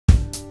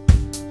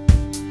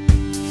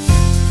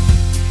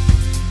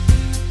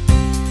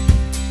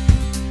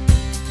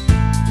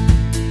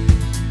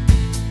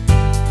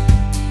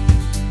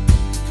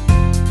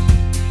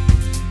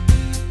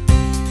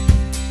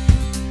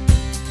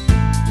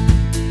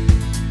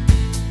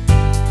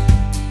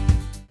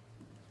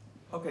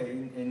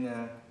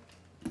in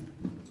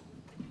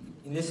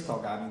this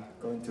talk, I'm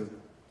going to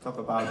talk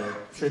about the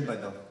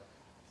treatment of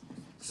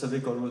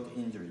cervical root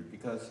injury,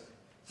 because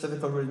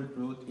cervical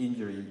root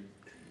injury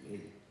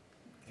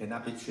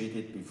cannot be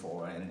treated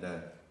before, and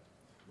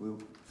we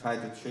try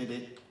to treat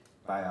it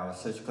by our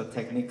surgical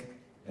technique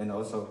and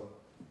also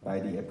by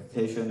the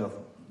application of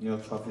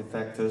neurotrophic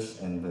factors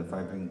and the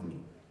fibrin glue.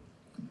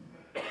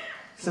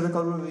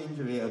 Cervical root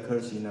injury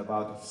occurs in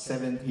about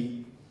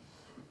 70%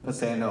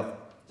 of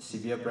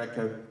severe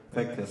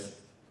fractures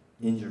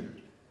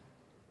injury,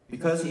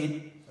 because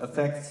it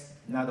affects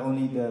not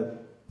only the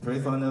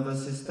peripheral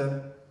nervous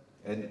system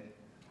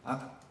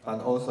but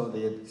also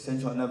the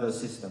central nervous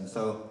system.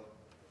 So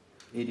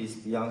it is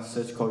beyond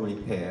surgical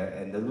repair,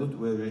 and the root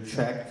will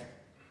retract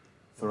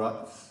for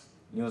us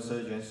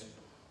neurosurgeons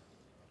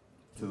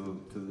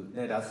to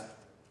let us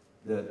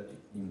the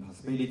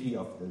impossibility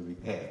of the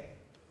repair.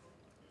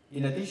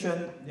 In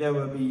addition, there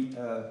will be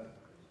a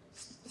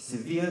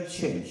severe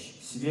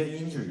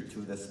injury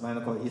to the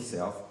spinal cord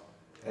itself,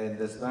 and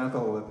the spinal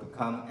cord will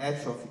become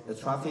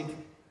atrophic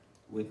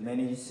with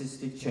many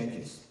cystic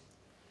changes.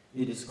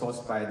 It is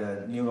caused by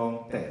the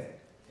neuron death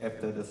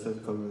after the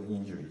cervical root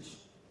injuries.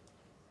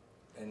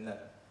 And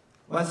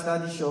one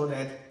study showed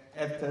that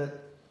after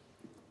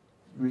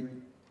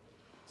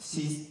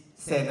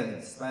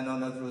C7 spinal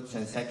nerve root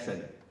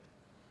transection,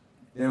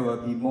 there will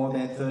be more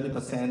than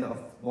 30% of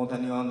motor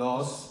neuron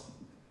loss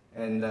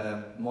and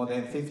more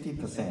than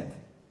 50%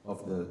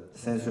 of the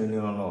sensory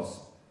neuron loss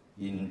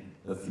in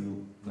a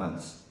few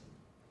months.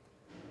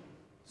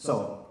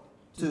 So,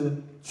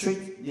 to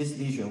treat this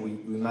lesion,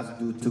 we must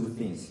do two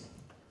things.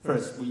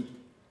 First,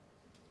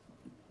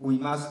 we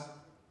must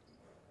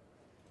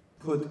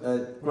put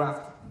a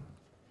graft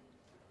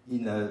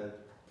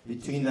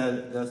between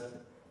the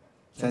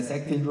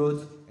transected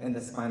root and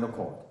the spinal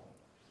cord.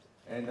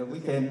 And we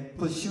can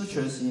put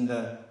sutures in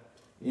the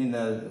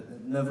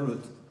nerve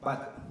root,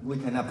 but we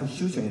cannot put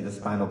suture in the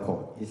spinal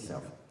cord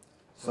itself.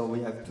 So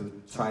we have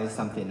to try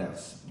something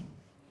else.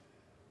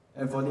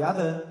 And for the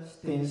other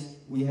things,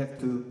 we have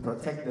to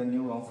protect the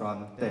neuron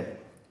from death.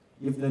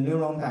 If the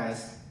neuron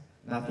dies,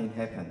 nothing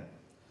happens.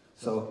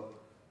 So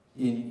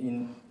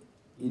in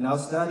our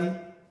study,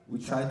 we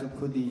try to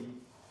put the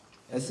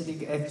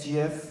acidic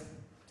FGF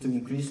to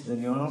increase the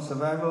neuron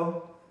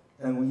survival,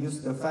 and we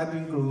use the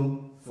fibrin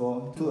glue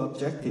for two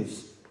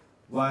objectives.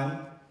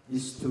 One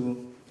is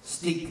to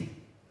stick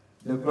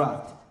the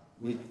graft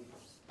with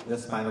the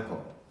spinal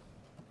cord.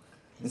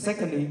 And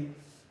secondly,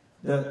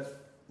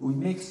 we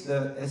mix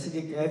the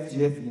acidic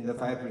FGF in the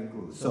fibrin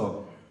glue.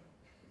 So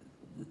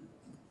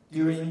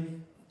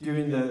during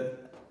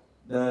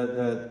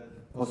the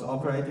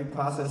post-operative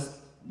process,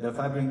 the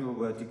fibrin glue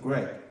will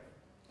degrade.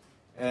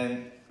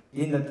 And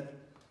in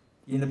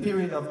the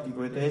period of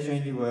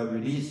degradation, it will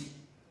release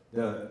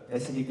the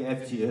acidic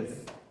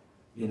FGF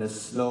in a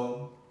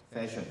slow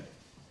fashion.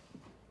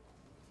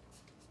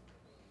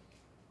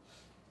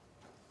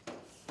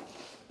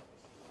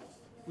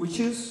 We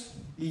choose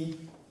the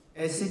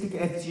acidic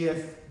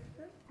FGF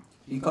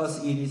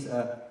because it is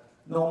a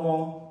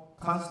normal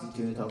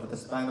constituent of the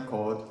spinal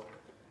cord,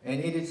 and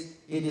it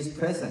is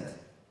present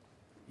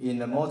in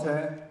the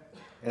motor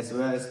as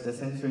well as the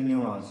sensory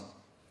neurons.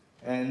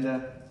 And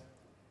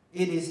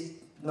it is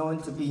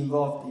known to be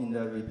involved in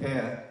the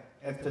repair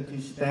after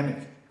tissue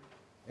damage.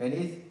 And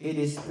it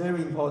is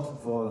very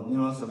important for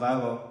neuron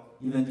survival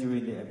even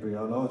during the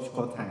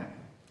embryological time.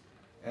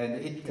 And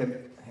it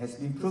has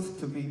been proved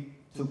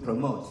to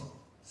promote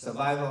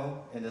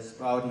survival and the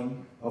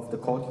sprouting of the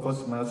cortical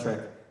spinal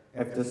tract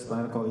after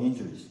spinal cord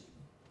injuries.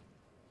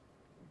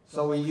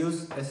 So we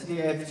use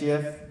acidic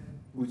FGF.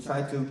 We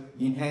try to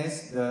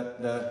enhance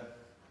the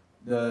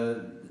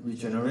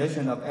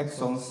regeneration of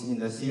axons in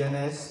the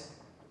CNS,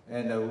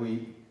 and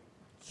we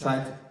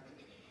try to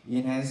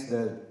enhance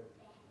the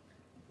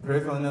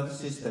peripheral nervous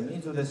system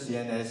into the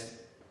CNS,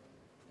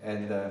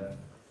 and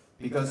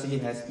because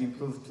it has been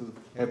proved to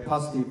have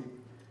positive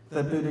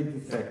therapeutic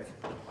effect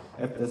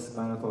after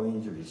spinal cord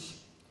injuries.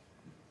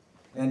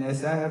 And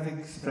as I have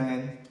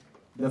explained,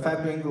 the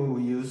fibrin glue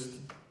we used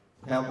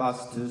help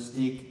us to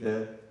stick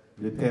the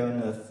repair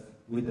nerve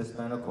with the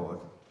spinal cord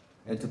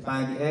and to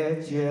bind the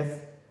AFGF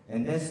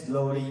and then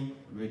slowly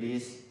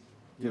release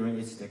during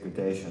its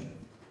degradation.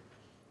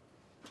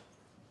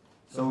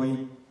 So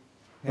we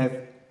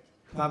have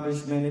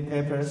published many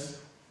papers,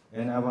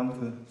 and I want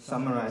to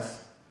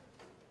summarize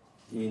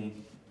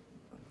in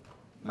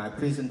my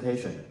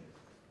presentation.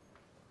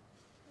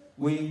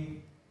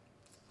 We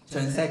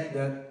transect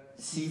the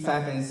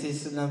C5 and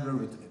C6 nerve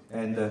root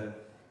and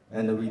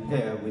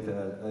repair with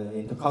an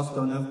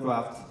intercostal nerve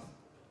graft.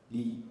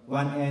 The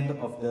one end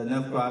of the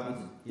nerve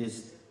graft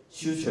is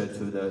sutured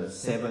to the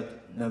severed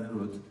nerve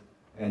root,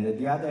 and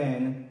the other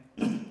end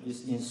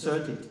is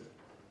inserted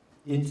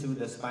into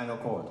the spinal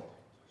cord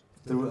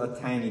through a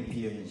tiny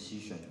pier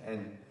incision.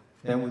 And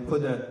then we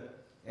put the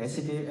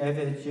acidic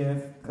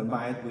FGF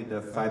combined with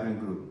the fibrin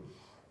glue.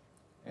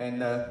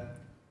 And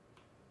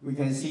we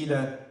can see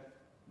the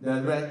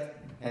rat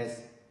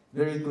has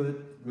very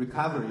good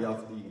recovery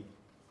of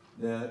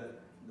the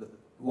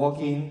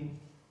walking,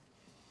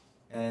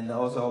 and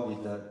also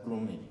with the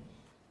grooming.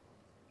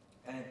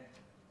 And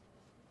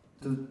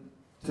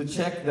to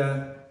check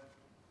the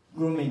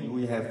grooming,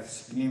 we have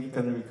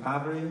significant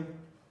recovery,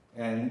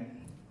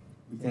 and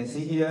you can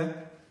see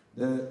here,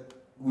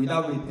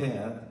 without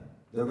repair,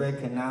 the rat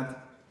cannot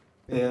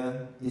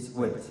bear its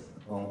weight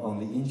on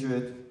the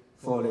injured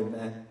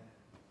forelimb,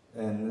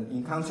 and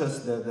in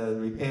contrast, the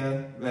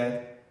repair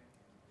rat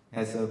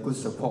has a good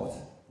support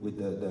with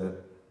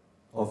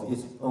of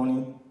its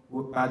own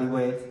body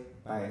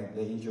weight by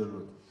the injured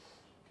root.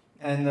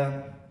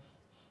 And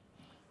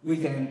we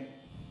can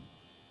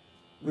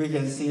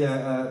see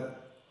a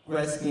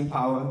grasping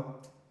power,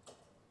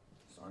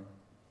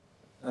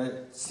 a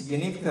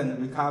significant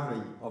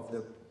recovery of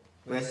the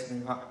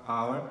grasping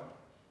power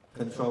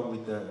control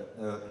with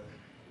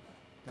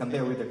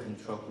compared with the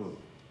control group.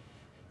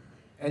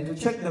 And to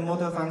check the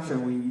motor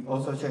function, we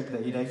also check the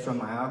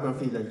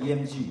electromyography, the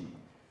EMG.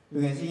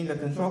 You can see in the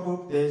control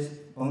group, there's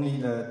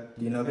only the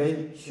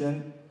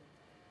denervation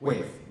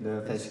wave,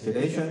 the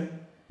fasciculation.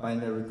 But in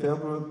the repair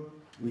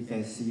group, we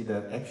can see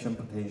the action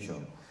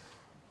potential.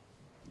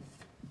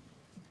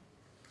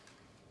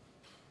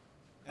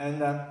 And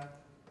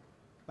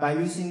by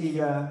using the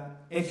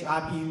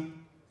HRP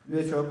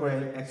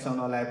retrograde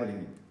axonal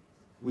labeling,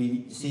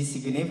 we see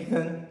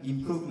significant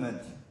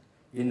improvement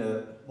in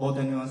the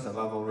motor neuron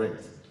survival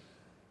rate.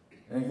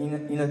 And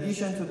in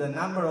addition to the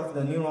number of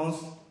the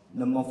neurons,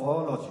 the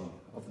morphology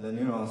of the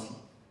neurons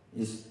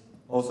is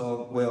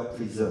also well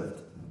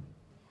preserved.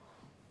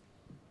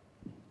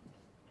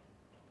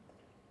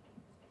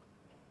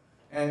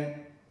 And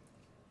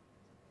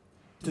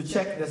to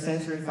check the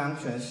sensory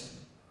functions,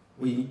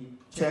 we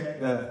check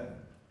the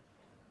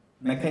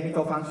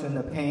mechanical function,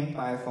 the pain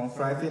by von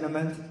Frey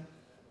filament,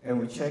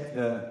 and we check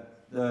the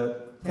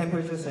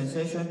temperature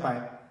sensation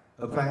by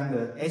applying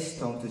the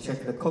acetone to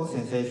check the cold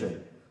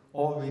sensation.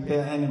 All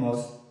repair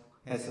animals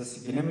has a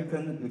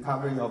significant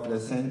recovery of the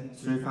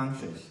sensory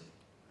functions.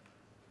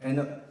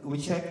 And we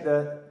check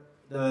the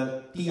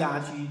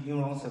DRG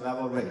neuron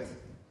survival rate.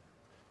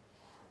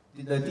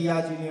 The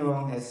DRG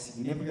neuron has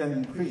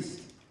significant increase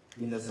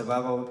in the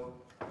survival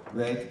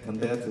rate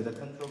compared to the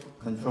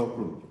control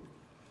group.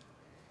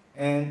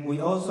 And we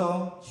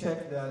also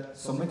check the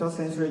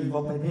somatosensory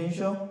evoked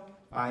potential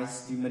by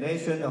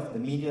stimulation of the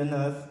median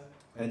nerve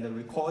and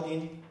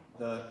recording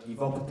the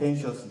evoked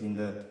potentials in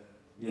the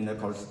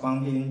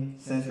corresponding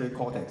sensory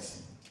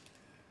cortex.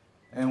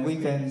 And we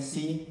can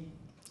see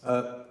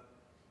a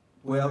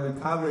well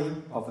recovery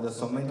of the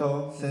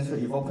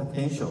somatosensory evoked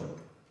potential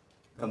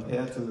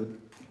compared to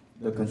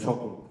the control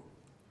group.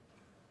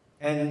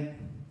 And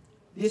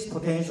these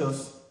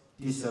potentials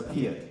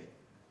disappeared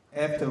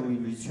after we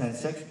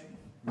retransected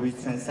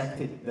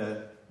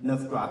the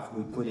nerve graft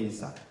we put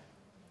inside.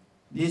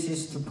 This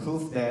is to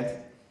prove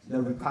that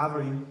the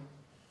recovery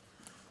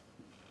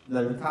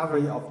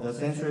of the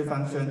sensory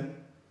function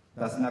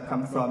does not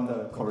come from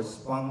the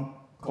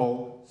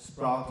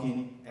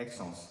co-sprouting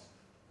axons,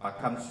 but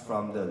comes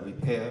from the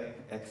repair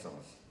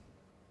axons.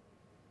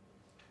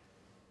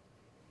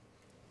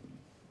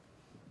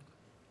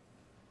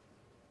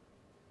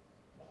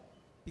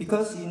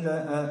 Because in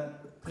the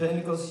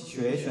clinical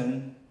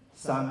situation,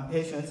 some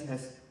patients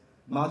has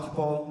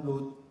multiple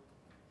root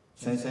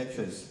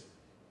transactions,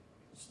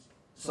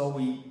 so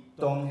we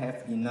don't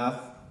have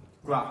enough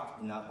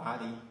graft in our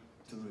body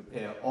to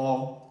repair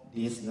all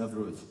these nerve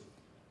roots.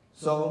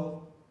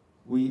 So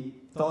we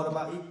thought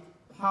about it.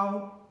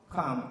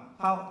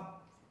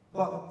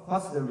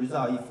 What's the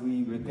result if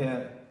we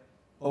repair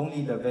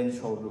only the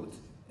ventral root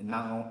and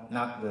not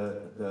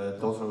the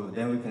dorsal root?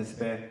 Then we can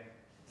spare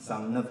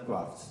some nerve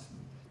grafts.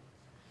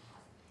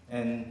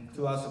 And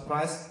to our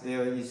surprise,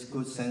 there is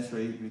good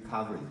sensory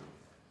recovery.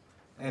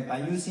 And by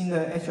using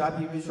the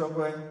HRP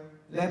retrograde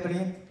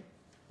labeling,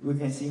 we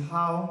can see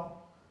how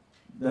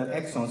the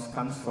axons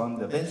comes from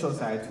the ventral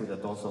side to the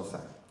dorsal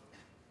side.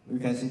 We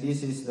can see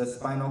this is the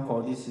spinal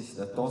cord, this is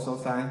the dorsal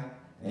side,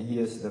 and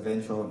here's the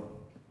ventral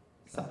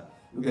side.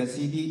 You can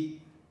see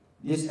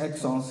these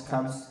axons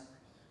comes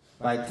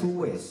by two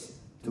ways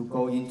to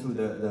go into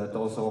the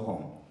dorsal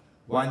horn.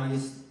 One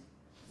is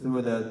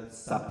through the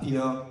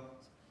superior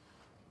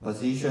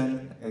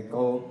position and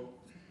go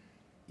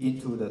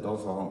into the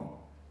dorsal horn.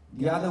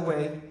 The other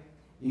way,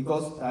 it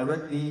goes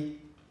directly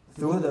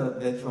through the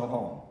ventral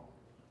horn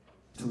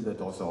to the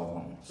dorsal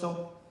horn.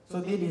 So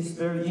this is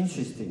very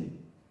interesting.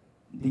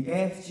 The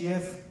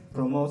AFGF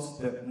promotes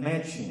the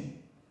matching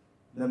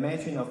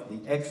of the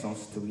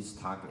axons to its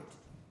target.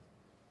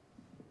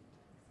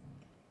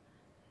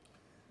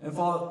 And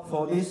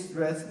for this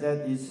rats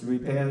that is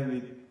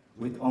repaired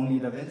with only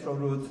the ventral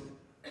root,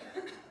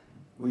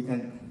 we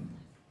can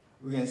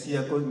see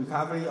a good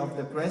recovery of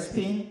the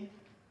grasping,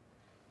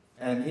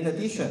 and in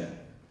addition,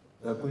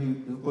 a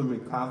good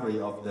recovery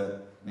of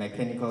the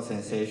mechanical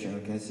sensation.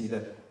 We can see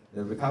the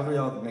recovery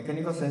of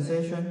mechanical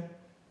sensation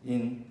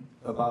in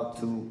about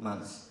 2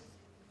 months.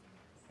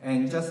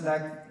 And just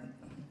like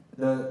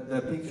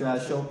the picture I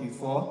showed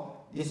before,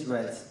 this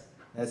rat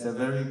has a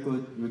very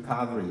good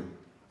recovery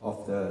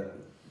of the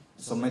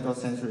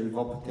somatosensory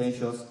evoked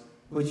potentials,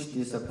 which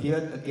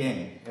disappeared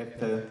again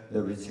after the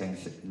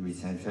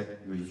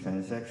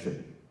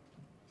retransaction.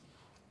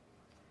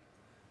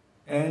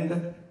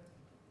 And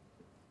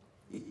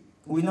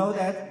we know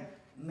that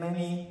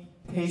many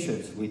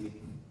patients with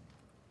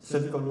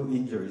cervical root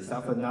injury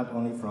suffer not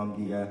only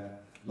from the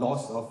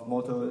loss of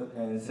motor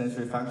and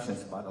sensory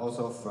functions, but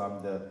also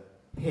from the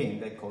pain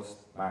that caused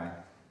by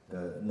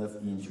the nerve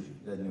injury,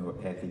 the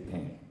neuropathic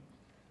pain.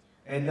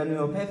 And the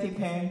neuropathic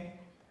pain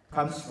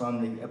comes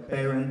from the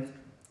apparent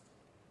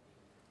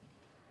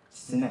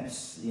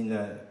synapse in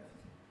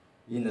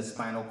the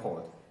spinal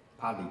cord,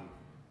 partly.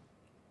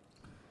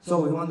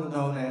 So we want to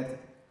know that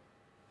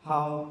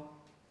how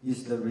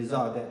is the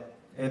result that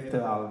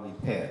after our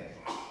repair.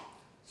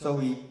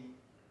 So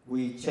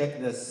we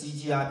check the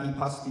CGRP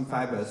positive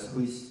fibers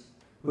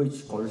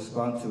which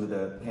correspond to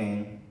the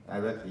pain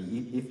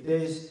directly. If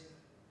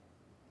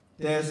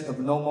there's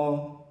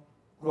abnormal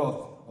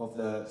growth of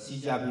the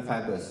CGRP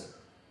fibers,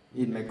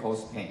 it may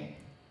cause pain.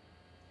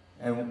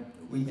 And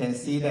we can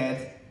see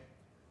that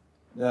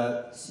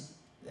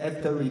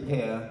after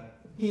repair,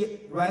 here,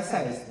 right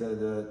side is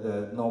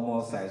the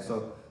normal side.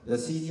 So the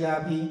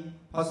CGRP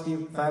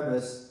positive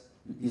fibers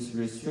is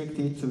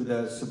restricted to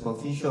the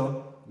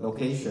superficial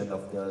location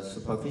of the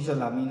superficial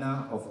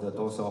lamina of the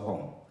dorsal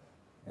horn.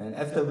 And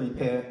after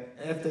repair,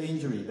 after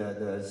injury,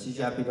 the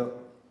CGRP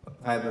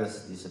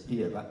fibers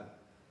disappear. But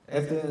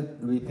after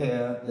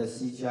repair, the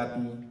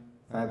CGRP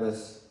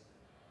fibers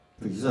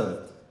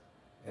preserved,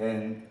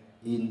 and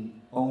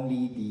in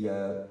only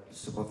the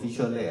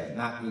superficial layer,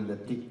 not in the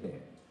deep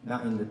layer,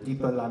 not in the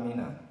deeper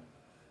lamina.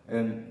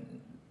 And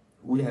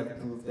we have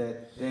proved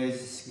that there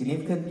is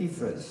significant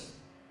difference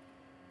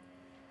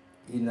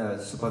in the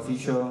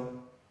superficial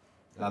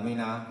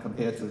lamina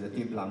compared to the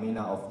deep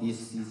lamina of these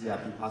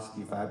CGRP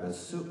positive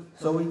fibers.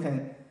 So we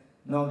can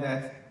know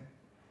that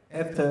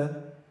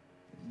after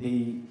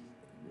the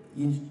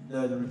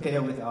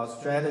repair with our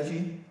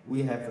strategy,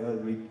 we have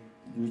a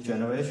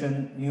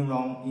regeneration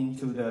neuron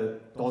into the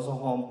dorsal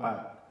horn,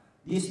 but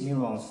these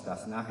neurons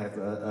does not have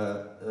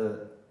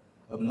a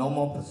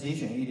abnormal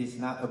position. It is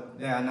not,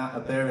 they are not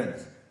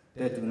aberrant.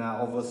 They do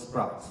not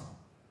oversprout.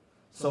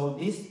 So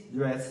this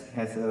rat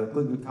has a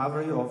good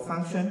recovery of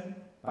function,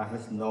 but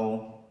has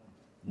no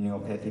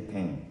neuropathic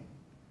pain.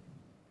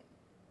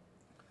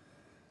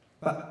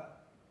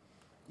 But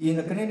in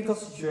a clinical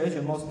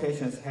situation, most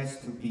patients has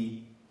to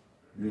be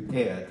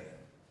repaired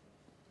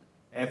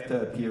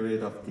after a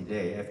period of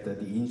delay, after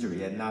the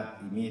injury, and not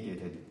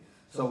immediately.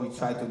 So we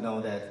try to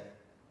know that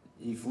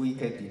if we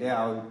can delay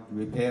our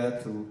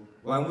repair to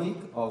 1 week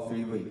or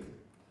 3 weeks.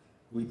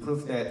 We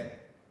prove that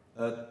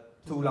a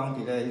too long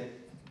delay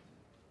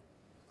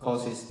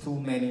causes too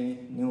many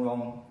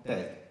neuron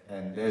death,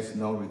 and there's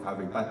no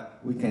recovery, but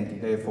we can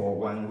delay for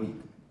 1 week.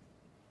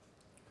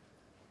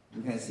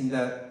 You can see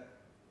that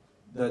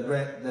the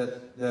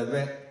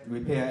rat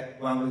repair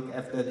 1 week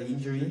after the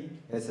injury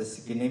has a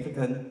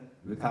significant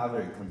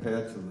recovery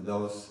compared to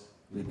those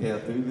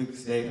repaired 3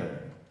 weeks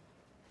later,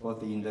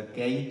 both in the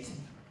gait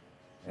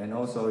and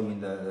also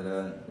in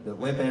the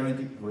weight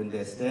bearing when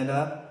they stand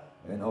up,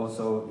 and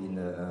also in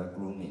the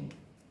grooming.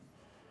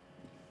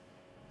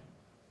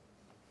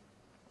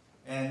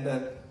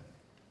 And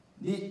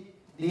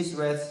this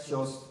rat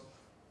shows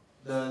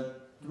the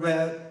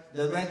rat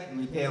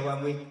repair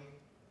 1 week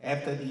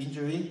after the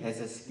injury has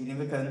a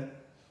significant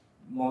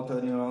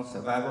motor neuron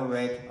survival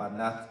rate, but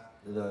not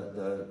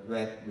the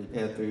rat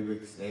repaired 3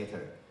 weeks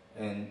later.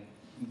 And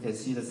you can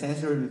see the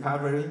sensory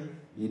recovery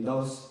in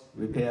those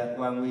repaired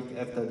 1 week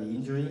after the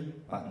injury,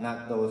 but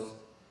not those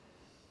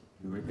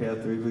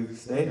repaired 3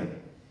 weeks later.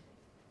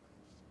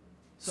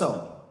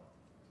 So,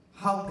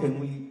 how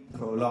can we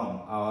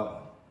prolong our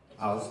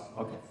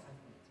okay,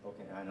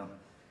 I know.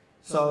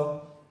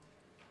 So,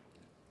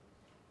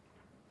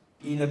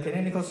 in a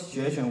clinical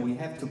situation, we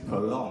have to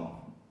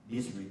prolong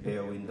this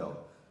repair window.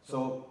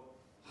 So,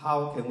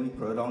 how can we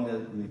prolong the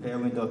repair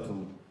window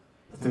to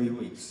 3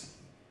 weeks?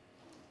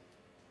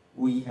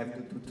 We have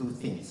to do two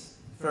things.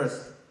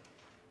 First,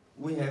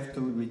 we have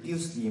to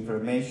reduce the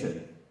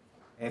inflammation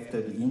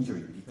after the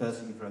injury,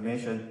 because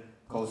inflammation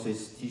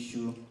causes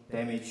tissue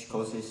damage,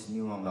 causes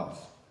neuron loss.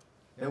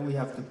 Then we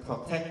have to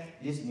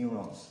protect these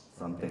neurons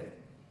from death.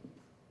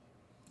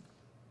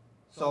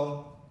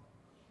 So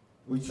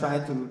we try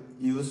to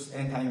use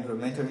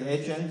anti-inflammatory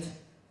agent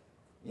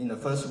in the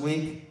first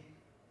week,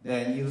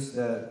 then use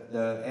the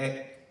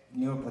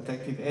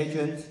neuroprotective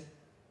agent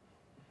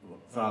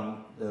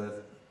from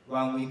the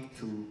 1 week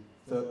to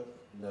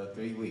the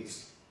 3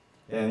 weeks.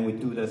 Then we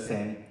do the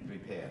same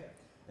repair,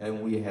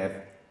 and we have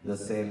the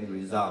same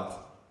result.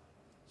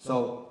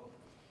 So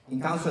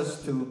in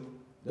contrast to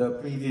the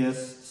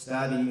previous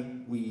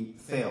study, we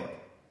failed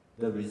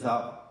the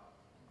result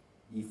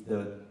if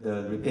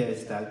the repair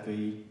is done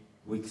 3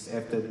 weeks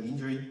after the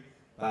injury.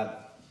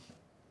 But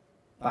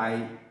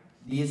by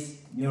this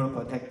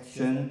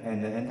neuroprotection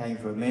and the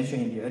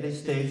anti-inflammation in the early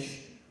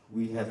stage,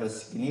 we have a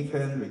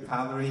significant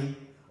recovery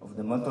of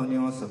the motor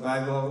neuron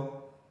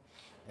survival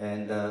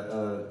and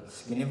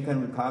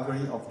significant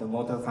recovery of the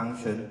motor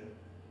function,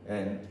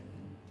 and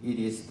it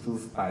is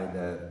proved by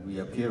the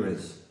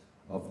reappearance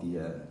of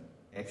the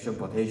action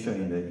potential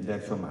in the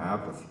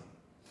electromyography.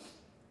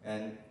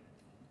 And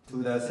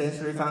to the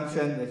sensory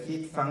function, the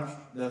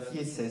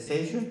heat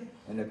sensation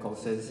and the cold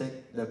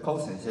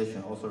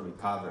sensation also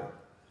recover.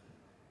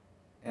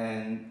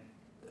 And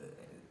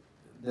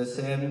the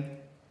same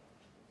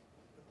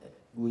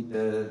with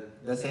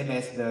the same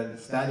as the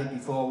study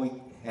before, we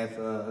have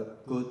a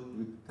good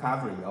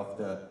recovery of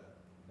the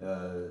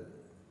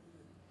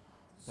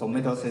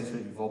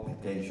somatosensory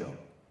evoked potential.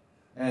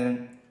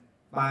 And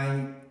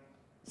by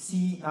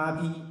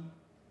HRP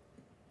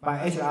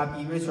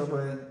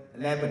retrograde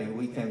labeling,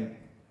 we can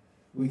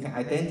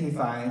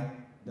identify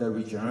the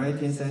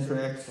regenerating sensory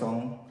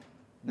axon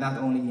not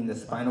only in the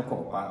spinal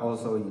cord but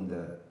also in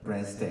the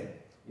brainstem.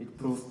 It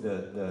proves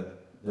the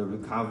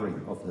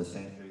recovery of the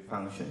sensory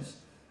functions.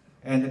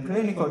 And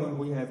clinically,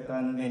 we have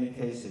done many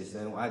cases,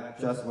 and I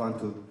just want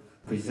to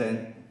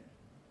present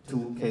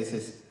 2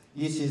 cases.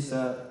 This is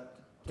a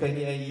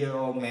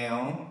 28-year-old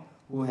male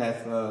who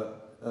have a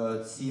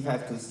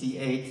C5 to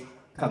C8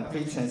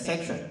 complete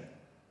transection,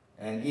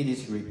 and it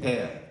is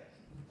repaired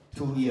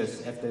 2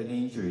 years after the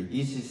injury.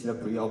 This is the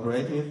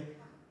preoperative,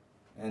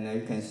 and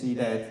you can see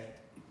that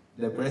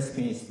the breast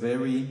pain is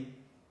very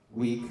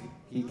weak.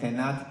 He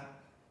cannot,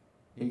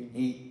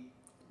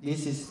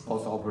 this is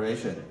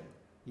post-operation.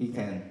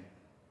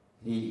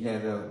 He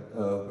have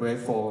a grade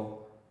 4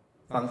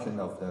 function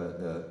of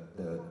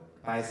the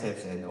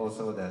biceps and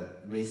also the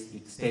wrist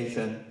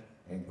extension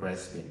and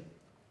grasping.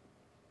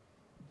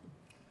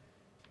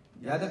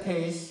 The other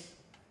case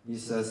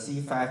is a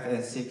C5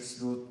 and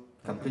 6 root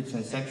complete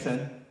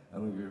transection,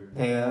 and we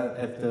repair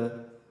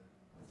after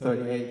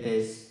 38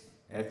 days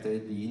after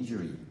the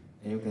injury.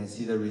 And you can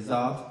see the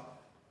result.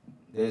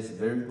 There's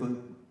very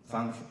good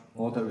function,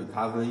 motor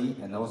recovery,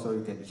 and also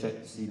you can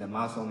see the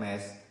muscle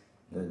mass.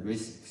 The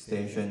wrist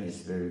extension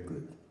is very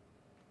good.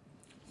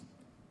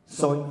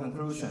 So in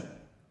conclusion,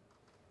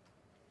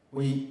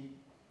 we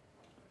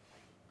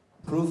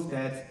proved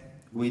that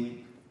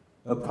with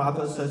a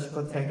proper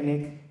surgical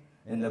technique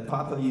and the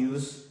proper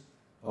use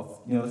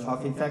of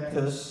neurotrophic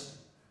factors,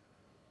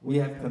 we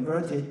have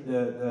converted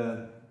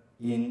the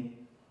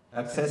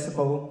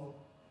inaccessible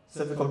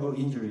cervical root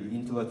injury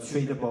into a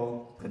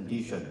treatable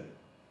condition.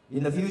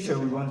 In the future,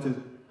 we want to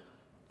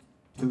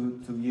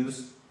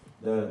use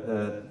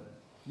the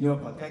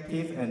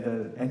neuroprotective and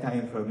the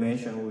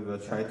anti-inflammation. We will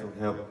try to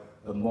help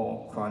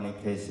more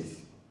chronic cases.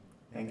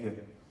 Thank you.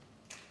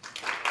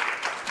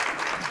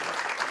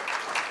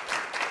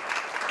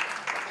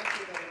 Thank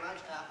you very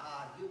much.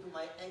 Due to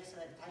my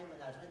excellent time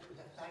management, we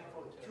have time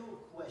for 2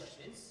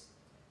 questions,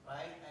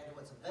 right? And it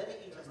was a very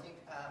interesting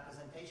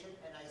presentation,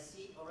 and I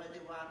see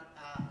already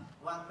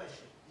one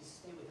question. Please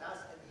stay with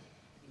us, and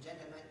the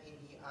gentleman in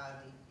the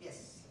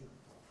yes.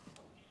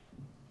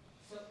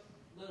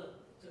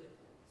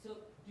 So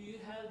do you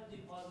have the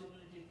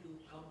possibility to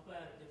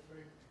compare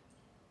different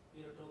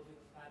neurotrophic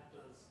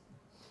factors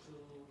to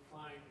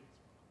find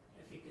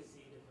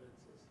efficacy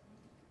differences?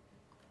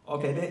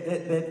 Okay,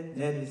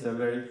 that is a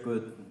very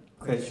good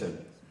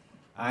question.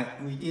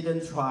 We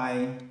didn't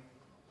try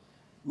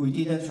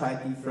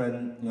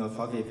different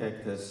neurotrophic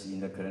factors in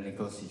the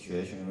clinical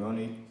situation. We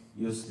only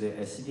used the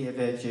acetic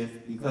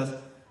FGF because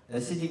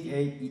acetic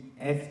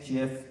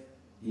FGF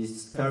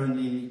is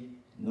currently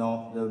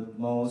not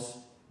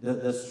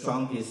the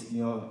strongest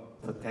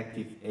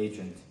neuroprotective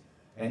agent,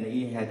 and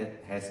it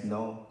has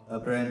no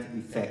apparent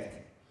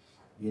effect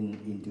in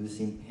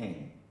inducing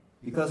pain.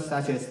 Because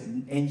such as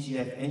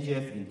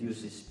NGF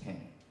induces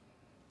pain.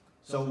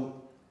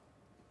 So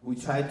we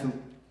try to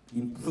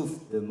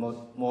improve the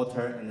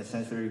motor and the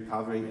sensory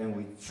recovery, and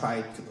we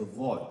try to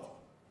avoid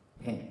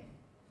pain.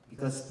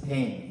 Because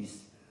pain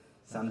is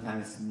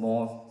sometimes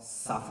more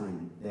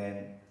suffering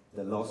than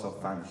the loss of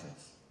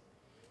functions.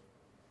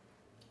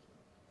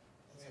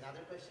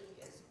 Another question?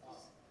 Yes,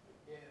 please.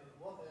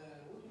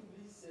 Would you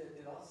please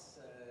tell us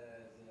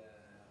the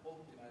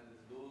optimal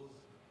dose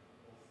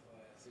of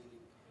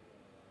acidic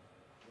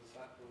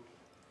factor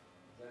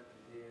that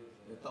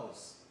The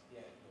dose.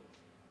 Yeah, dose.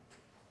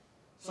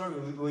 Sorry,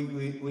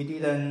 we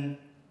didn't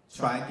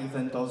try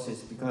different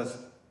doses because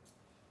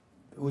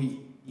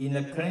in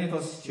a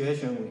clinical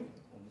situation,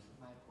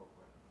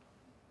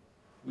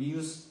 we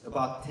use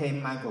about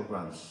 10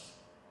 micrograms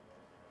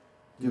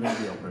during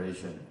the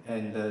operation,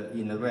 and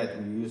in the rat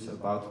we use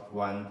about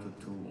 1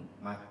 to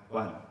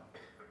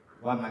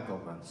 1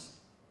 micrograms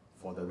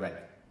for the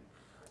rat.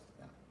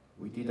 Yeah.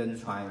 We didn't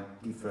try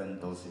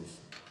different doses.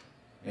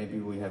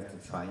 Maybe we have to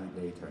try it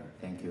later.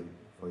 Thank you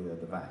for your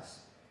advice.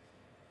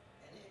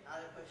 Any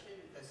other question?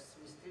 Because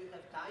we still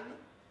have time.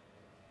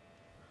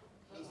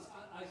 Please.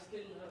 I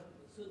still have.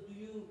 So do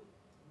you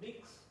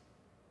mix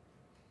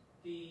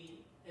the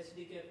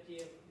acetic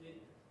FGF with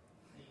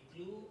the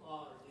glue,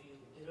 or do you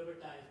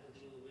derivatize the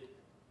glue with?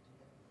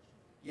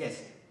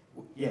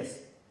 Yes.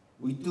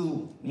 We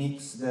do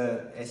mix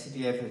the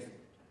acetic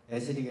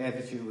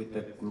FGF with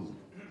the glue.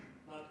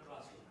 Not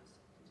cross-linked.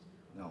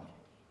 No.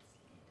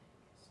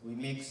 we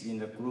mix in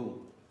the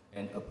glue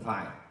and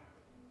apply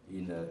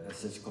in the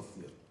surgical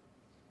field.